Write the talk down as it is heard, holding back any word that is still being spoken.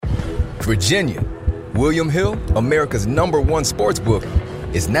Virginia, William Hill, America's #1 sports book,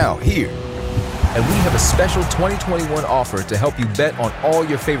 is now here. And we have a special 2021 offer to help you bet on all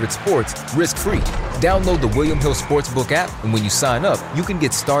your favorite sports risk-free. Download the William Hill Sportsbook app, and when you sign up, you can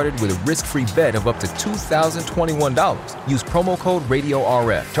get started with a risk-free bet of up to $2,021. Use promo code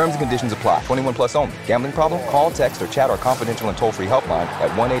RADIORF. Terms and conditions apply. 21 plus only. Gambling problem? Call, text, or chat our confidential and toll-free helpline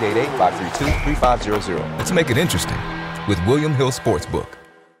at 1-888-532-3500. Let's make it interesting with William Hill Sportsbook.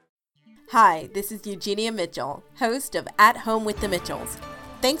 Hi, this is Eugenia Mitchell, host of At Home with the Mitchells.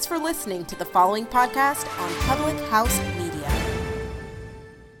 Thanks for listening to the following podcast on Public House Media.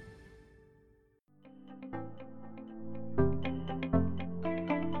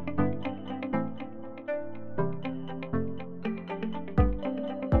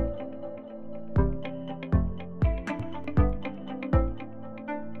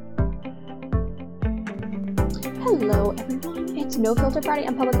 Hello everyone, it's No Filter Friday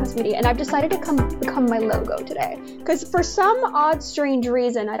on Public House Media, and I've decided to become my logo today, because for some odd, strange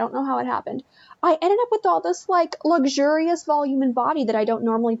reason, I don't know how it happened, I ended up with all this, luxurious volume and body that I don't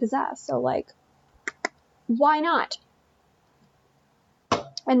normally possess, so, why not?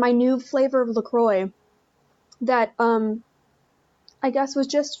 And my new flavor of LaCroix that, I guess was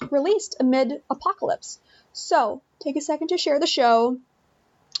just released amid apocalypse. So, take a second to share the show.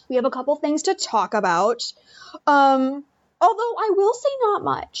 We have a couple things to talk about. Although I will say not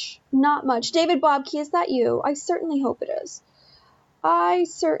much. Not much. David Bobke, is that you? I certainly hope it is. I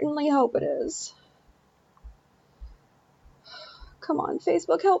certainly hope it is. Come on,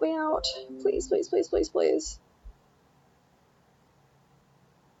 Facebook, help me out. Please, please, please, please, please.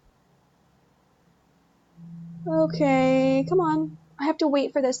 Okay, come on. I have to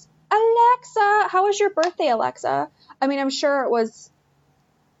wait for this. Alexa, how was your birthday, Alexa? I mean, I'm sure it was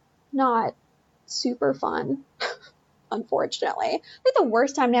not super fun, unfortunately. The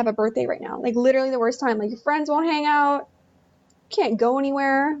worst time to have a birthday right now. Literally the worst time. Your friends won't hang out. You can't go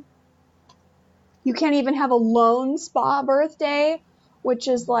anywhere. You can't even have a lone spa birthday, which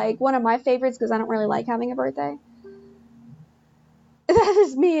is one of my favorites because I don't really like having a birthday. That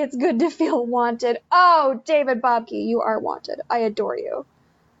is me. It's good to feel wanted. Oh, David Bobke, you are wanted. I adore you.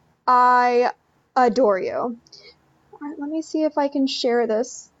 I adore you. All right, let me see if I can share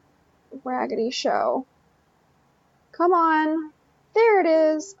this raggedy show. Come on. There it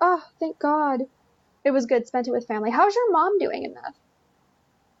is. Oh, thank God. It was good. Spent it with family. How's your mom doing in that?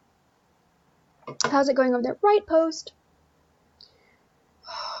 How's it going over there? Right post.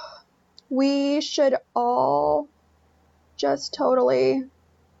 We should all just totally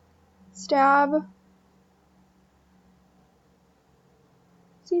stab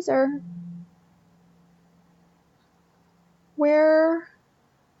Caesar. Where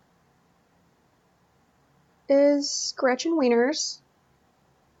is Gretchen Wieners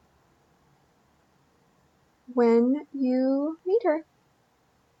when you need her?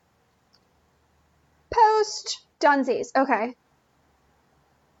 Post Dunsies. Okay.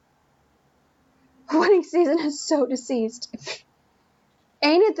 Wedding season is so deceased.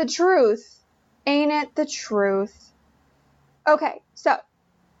 Ain't it the truth? Ain't it the truth? Okay, so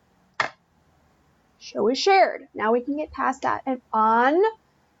show is shared. Now we can get past that and on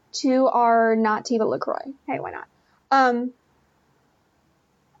to our not tea but LaCroix. Hey, why not?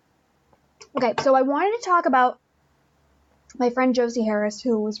 Okay, so I wanted to talk about my friend Josie Harris,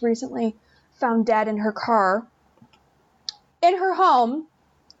 who was recently found dead in her car in her home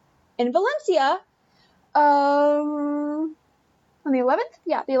in Valencia on the 11th?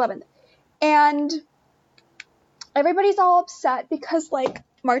 Yeah, the 11th. And everybody's all upset because,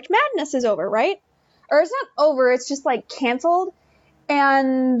 March Madness is over, right? Or it's not over, it's just, canceled.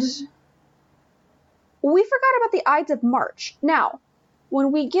 And we forgot about the Ides of March. Now,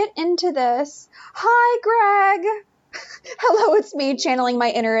 when we get into this, hi, Greg. Hello, it's me channeling my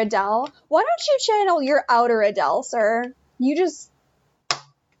inner Adele. Why don't you channel your outer Adele, sir? You just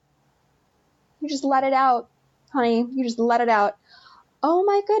let it out, honey. You just let it out. Oh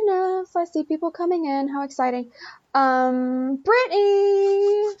my goodness, I see people coming in. How exciting. Brittany,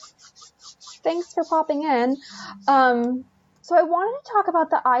 thanks for popping in. So I wanted to talk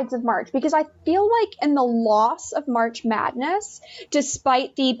about the Ides of March because I feel like in the loss of March Madness,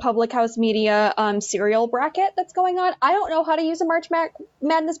 despite the Public House Media serial bracket that's going on, I don't know how to use a March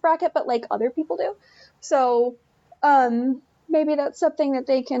Madness bracket, but other people do. So maybe that's something that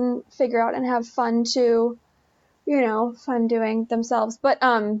they can figure out and have fun to, fun doing themselves. But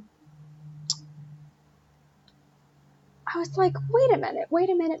I was like, wait a minute.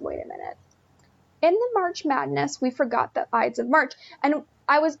 In the March Madness, we forgot the Ides of March. And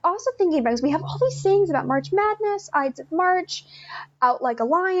I was also thinking about, because we have all these sayings about March Madness, Ides of March, out like a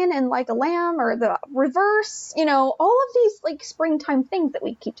lion and like a lamb, or the reverse, all of these like springtime things that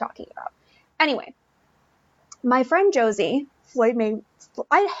we keep talking about. Anyway, my friend Josie,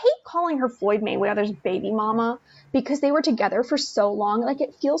 I hate calling her Floyd Mayweather's baby mama, because they were together for so long. Like,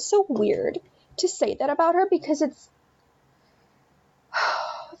 it feels so weird to say that about her, because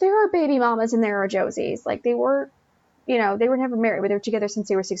there are baby mamas and there are Josies. Like, they were never married, but they were together since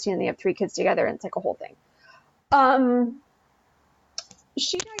they were 16 and they have 3 kids together, and it's like a whole thing.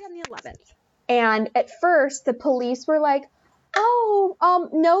 She died on the 11th. And at first the police were like,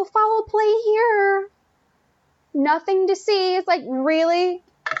 no foul play here. Nothing to see. It's like, really?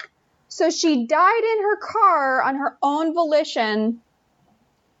 So she died in her car on her own volition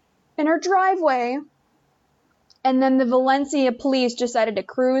in her driveway. And then the Valencia police decided to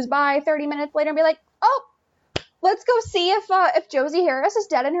cruise by 30 minutes later and be like, oh, let's go see if Josie Harris is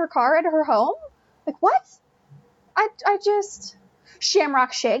dead in her car at her home. Like, what? I just...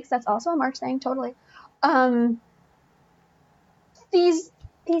 Shamrock Shakes, that's also a March thing, totally. These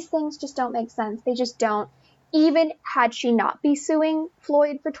things just don't make sense. They just don't. Even had she not be suing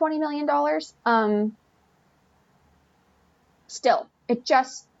Floyd for $20 million, still, it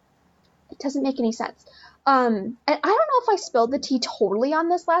doesn't make any sense. And I don't know if I spilled the tea totally on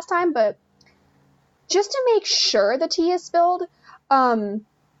this last time, but just to make sure the tea is spilled,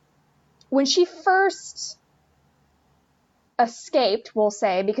 when she first escaped, we'll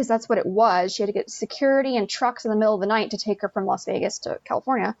say, because that's what it was, she had to get security and trucks in the middle of the night to take her from Las Vegas to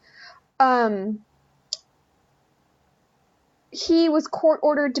California. He was court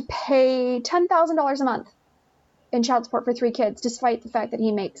ordered to pay $10,000 a month in child support for 3 kids, despite the fact that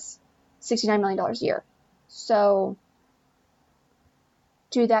he makes $69 million a year. So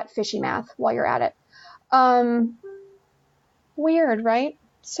do that fishy math while you're at it. Weird, right?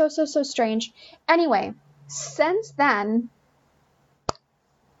 So strange. Anyway, since then,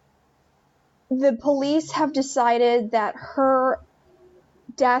 the police have decided that her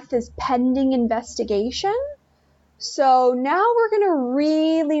death is pending investigation. So now we're going to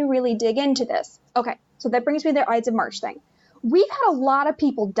really, really dig into this. Okay, so that brings me to the Ides of March thing. We've had a lot of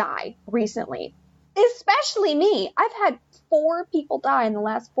people die recently, especially me. I've had 4 people die in the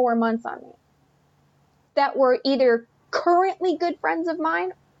last 4 months on me that were either currently good friends of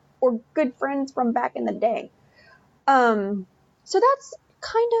mine or good friends from back in the day. So that's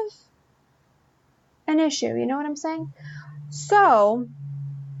kind of an issue, you know what I'm saying? So,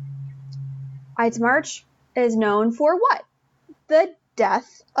 Ides of March is known for what? The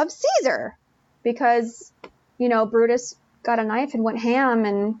death of Caesar. Because, Brutus got a knife and went ham,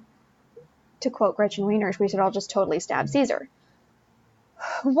 and to quote Gretchen Wieners, we should all just totally stab Caesar.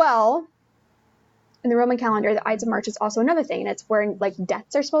 Well, in the Roman calendar, the Ides of March is also another thing, and it's where,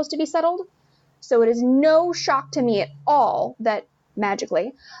 debts are supposed to be settled. So it is no shock to me at all that,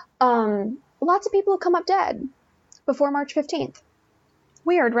 magically, lots of people have come up dead before March 15th.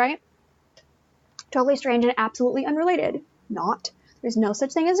 Weird, right? Totally strange and absolutely unrelated. Not. There's no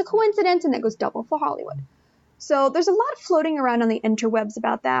such thing as a coincidence, and that goes double for Hollywood. So there's a lot floating around on the interwebs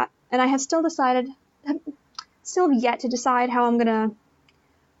about that, and I have still yet to decide how I'm going to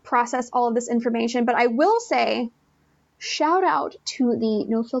process all of this information, but I will say, shout out to the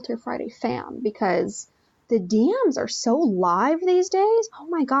No Filter Friday fam, because the DMs are so live these days. Oh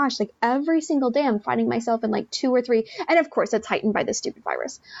my gosh, every single day I'm finding myself in 2 or 3, and of course it's heightened by this stupid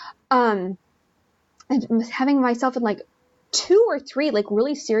virus. And I'm having myself in 2 or 3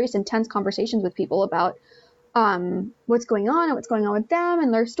 really serious, intense conversations with people about what's going on and what's going on with them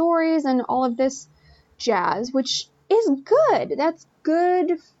and their stories and all of this jazz, which is good. That's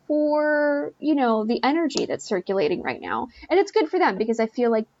good for, the energy that's circulating right now. And it's good for them, because I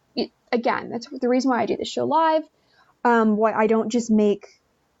feel like, again, that's the reason why I do this show live. Why I don't just make,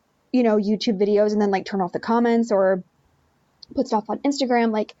 YouTube videos and then turn off the comments or put stuff on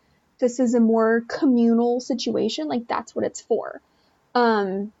Instagram. This is a more communal situation. That's what it's for.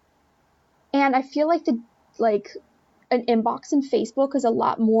 And I feel like an inbox in Facebook is a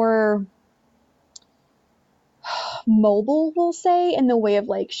lot more mobile, we'll say, in the way of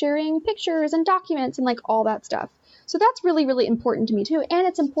sharing pictures and documents and all that stuff. So that's really, really important to me too. And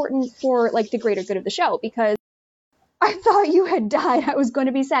it's important for the greater good of the show, because I thought you had died. I was going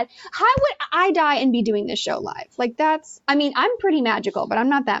to be sad. How would I die and be doing this show live? I'm pretty magical, but I'm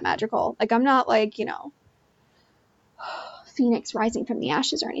not that magical. I'm not Phoenix rising from the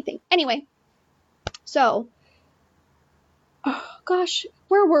ashes or anything. Anyway, so, oh gosh,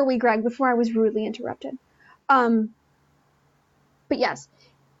 where were we, Greg, before I was rudely interrupted? But yes,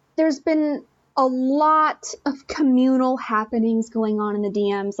 there's been a lot of communal happenings going on in the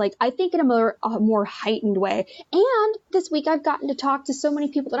DMs. Like, I think in a more heightened way. And this week I've gotten to talk to so many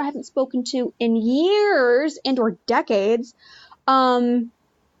people that I haven't spoken to in years and or decades,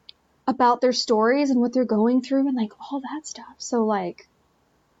 about their stories and what they're going through and like all that stuff. So like,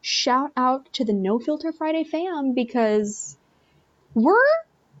 shout out to the No Filter Friday fam, because we're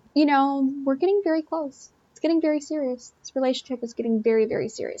getting very close. It's getting very serious. This relationship is getting very, very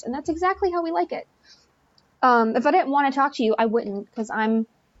serious. And that's exactly how we like it. If I didn't want to talk to you, I wouldn't, because I'm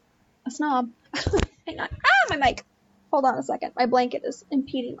a snob. Hang on. My mic. Hold on a second. My blanket is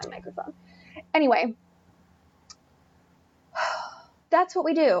impeding my microphone. Anyway, that's what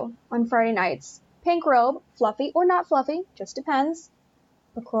we do on Friday nights. Pink robe, fluffy or not fluffy, just depends.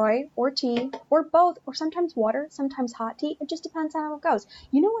 LaCroix or tea or both, or sometimes water, sometimes hot tea. It just depends on how it goes.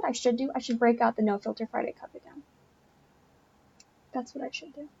 You know what I should do? I should break out the No Filter Friday cup again. That's what I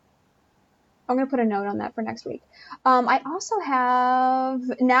should do. I'm going to put a note on that for next week. I also have,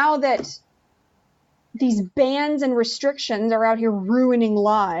 now that these bans and restrictions are out here ruining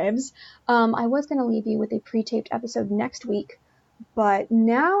lives, I was going to leave you with a pre-taped episode next week, but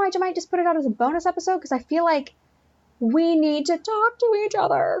now I might just put it out as a bonus episode, because I feel like we need to talk to each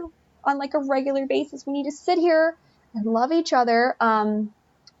other on like a regular basis. We need to sit here and love each other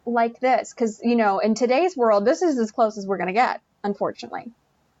like this. Because, in today's world, this is as close as we're going to get, unfortunately.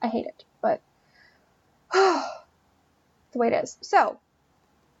 I hate it, but the way it is. So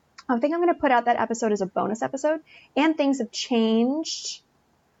I think I'm going to put out that episode as a bonus episode. And things have changed.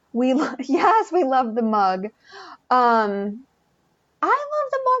 Yes, we love the mug. I love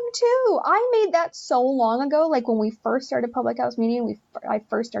the mug too. I made that so long ago, like when we first started Public House Media, I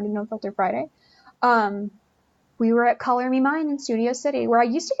first started No Filter Friday. We were at Color Me Mine in Studio City, where I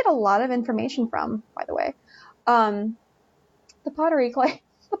used to get a lot of information from, by the way. The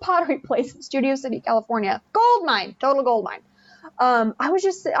pottery place in Studio City, California. Gold mine, total gold mine. I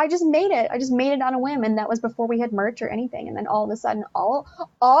just made it. I just made it on a whim, and that was before we had merch or anything. And then all of a sudden, all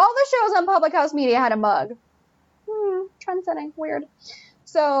the shows on Public House Media had a mug. Trendsetting, weird.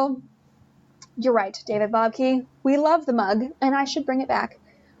 So, you're right, David Bobke. We love the mug, and I should bring it back.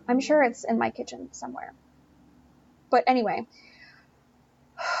 I'm sure it's in my kitchen somewhere. But anyway,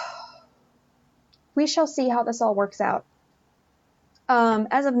 we shall see how this all works out.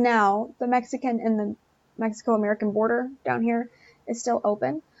 As of now, the Mexican and the Mexico-American border down here is still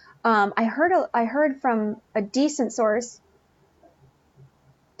open. I heard from a decent source,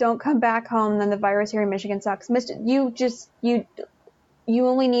 don't come back home, then the virus here in Michigan sucks. You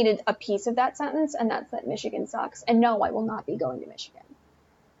only needed a piece of that sentence, and that's that Michigan sucks. And no, I will not be going to Michigan.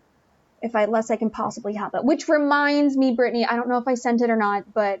 Unless I can possibly help it. Which reminds me, Brittany, I don't know if I sent it or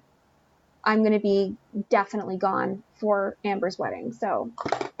not, but I'm going to be definitely gone for Amber's wedding. So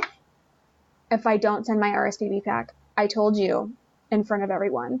if I don't send my RSVP pack, I told you in front of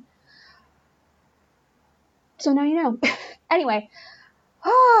everyone. So now you know. Anyway.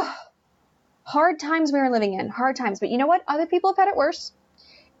 Hard times we are living in. Hard times. But you know what? Other people have had it worse.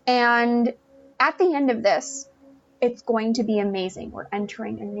 And at the end of this, it's going to be amazing. We're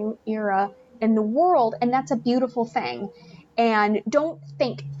entering a new era in the world, and that's a beautiful thing. And don't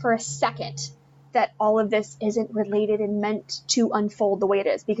think for a second that all of this isn't related and meant to unfold the way it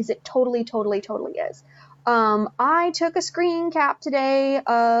is, because it totally, totally, totally is. I took a screen cap today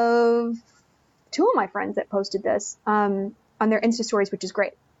of two of my friends that posted this on their Insta stories, which is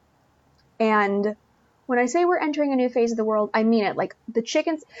great. And when I say we're entering a new phase of the world, I mean it. Like the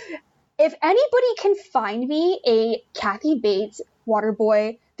chickens, if anybody can find me a Kathy Bates,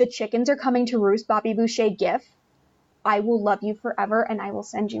 Waterboy, the chickens are coming to roost, Bobby Boucher gif, I will love you forever, and I will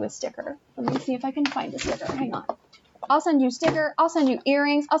send you a sticker. Let me see if I can find a sticker. Hang on. I'll send you a sticker. I'll send you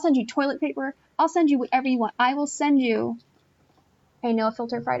earrings. I'll send you toilet paper. I'll send you whatever you want. I will send you a No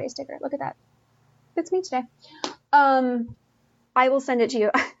Filter Friday sticker. Look at that. It's me today. I will send it to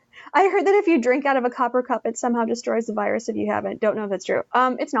you. I heard that if you drink out of a copper cup, it somehow destroys the virus if you haven't. Don't know if that's true.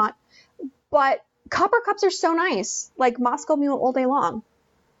 It's not. But copper cups are so nice. Like Moscow Mule all day long.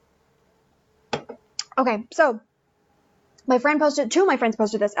 Okay, so two of my friends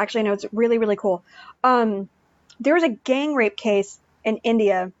posted this. Actually, I know it's really, really cool. There was a gang rape case in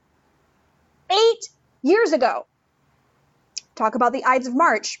India 8 years ago. Talk about the Ides of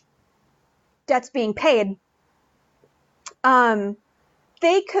March. Debts being paid.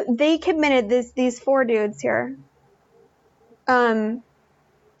 They committed these four dudes here.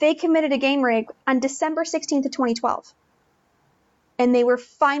 They committed a gang rape on December 16th of 2012. And they were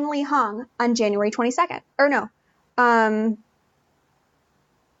finally hung on January 22nd. Or no.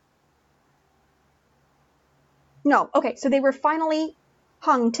 No. Okay, so they were finally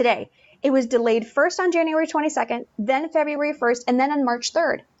hung today. It was delayed first on January 22nd, then February 1st, and then on March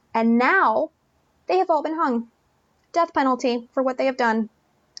 3rd. And now they have all been hung. Death penalty for what they have done.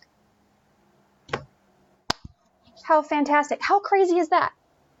 How fantastic. How crazy is that?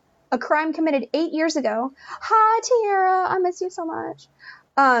 A crime committed 8 years ago. Hi, Tiara. I miss you so much.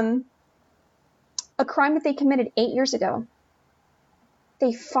 A crime that they committed 8 years ago.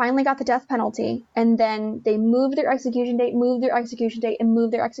 They finally got the death penalty, and then they moved their execution date, moved their execution date, and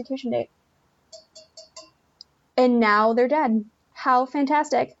moved their execution date. And now they're dead. How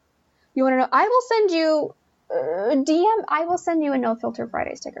fantastic. You want to know? I will send you I will send you a No Filter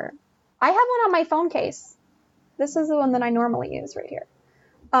Friday sticker. I have one on my phone case. This is the one that I normally use right here.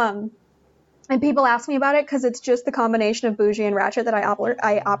 And people ask me about it because it's just the combination of bougie and ratchet that I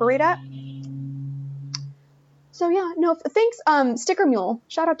operate at. So yeah, no, thanks, Sticker Mule.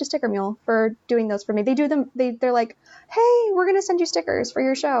 Shout out to Sticker Mule for doing those for me. They do them, they're like, hey, we're going to send you stickers for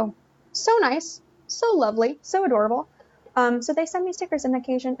your show. So nice, so lovely, so adorable. So they send me stickers on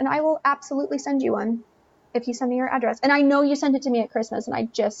occasion, and I will absolutely send you one if you send me your address. And I know you sent it to me at Christmas,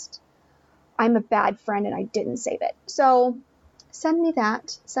 and I'm a bad friend and I didn't save it. So send me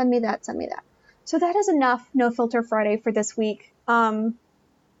that, send me that, send me that. So that is enough No Filter Friday for this week.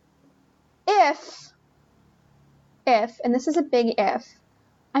 If, and this is a big if,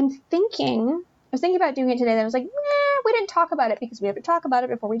 I was thinking about doing it today, and I was like, we didn't talk about it because we have to talk about it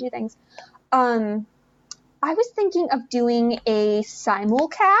before we do things. I was thinking of doing a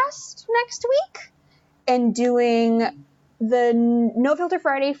simulcast next week and doing the No Filter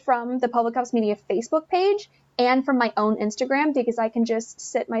Friday from the Public House Media Facebook page and from my own Instagram, because I can just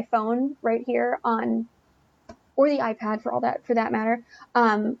sit my phone right here on, or the iPad for that matter,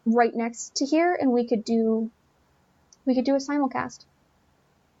 right next to here, and we could do a simulcast.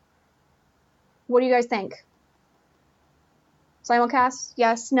 What do you guys think? Simulcast?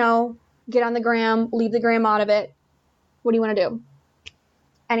 Yes? No? Get on the gram? Leave the gram out of it? What do you want to do?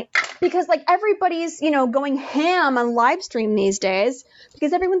 Because like everybody's, going ham on live stream these days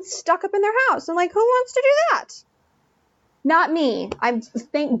because everyone's stuck up in their house. And like, who wants to do that? Not me.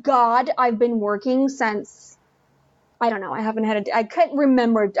 Thank God I've been working since, I don't know. I couldn't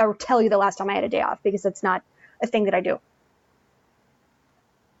remember or tell you the last time I had a day off because it's not a thing that I do.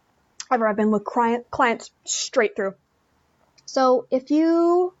 However, I've been with clients straight through. So if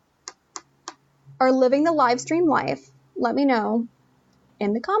you are living the live stream life, let me know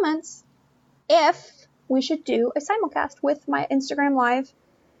in the comments if we should do a simulcast with my Instagram live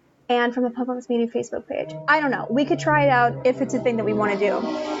and from the Public House Media Facebook page. I don't know. We could try it out if it's a thing that we want to do.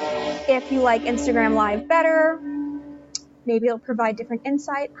 If you like Instagram live better, maybe it'll provide different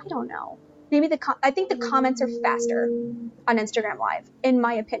insight. I don't know. Maybe I think the comments are faster on Instagram live, in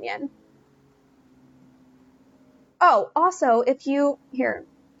my opinion. Oh, also, I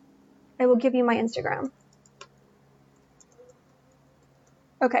will give you my Instagram.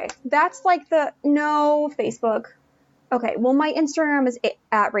 Okay, that's like no Facebook. Okay, well, my Instagram is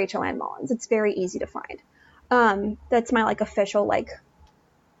at Rachel Ann Mullins. It's very easy to find. That's my official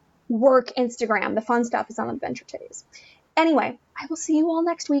work Instagram. The fun stuff is on Adventure Titties. Anyway, I will see you all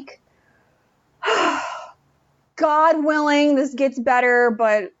next week. God willing, this gets better,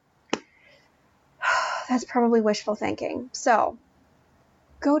 but that's probably wishful thinking. So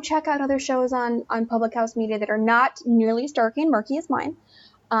go check out other shows on Public House Media that are not nearly as dark and murky as mine.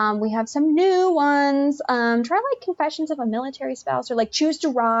 We have some new ones. Try Confessions of a Military Spouse or Choose to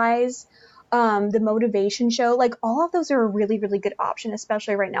Rise, the Motivation Show. All of those are a really, really good option,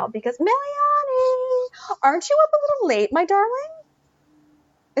 especially right now because Miliani, aren't you up a little late, my darling?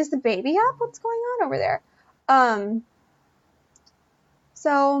 Is the baby up? What's going on over there?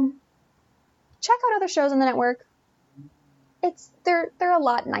 So check out other shows on the network. They're a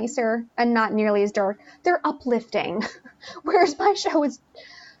lot nicer and not nearly as dark. They're uplifting, whereas my show is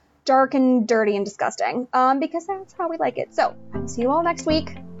dark and dirty and disgusting. Because that's how we like it. So I'll see you all next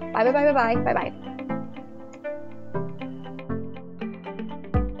week. Bye bye bye bye bye bye bye.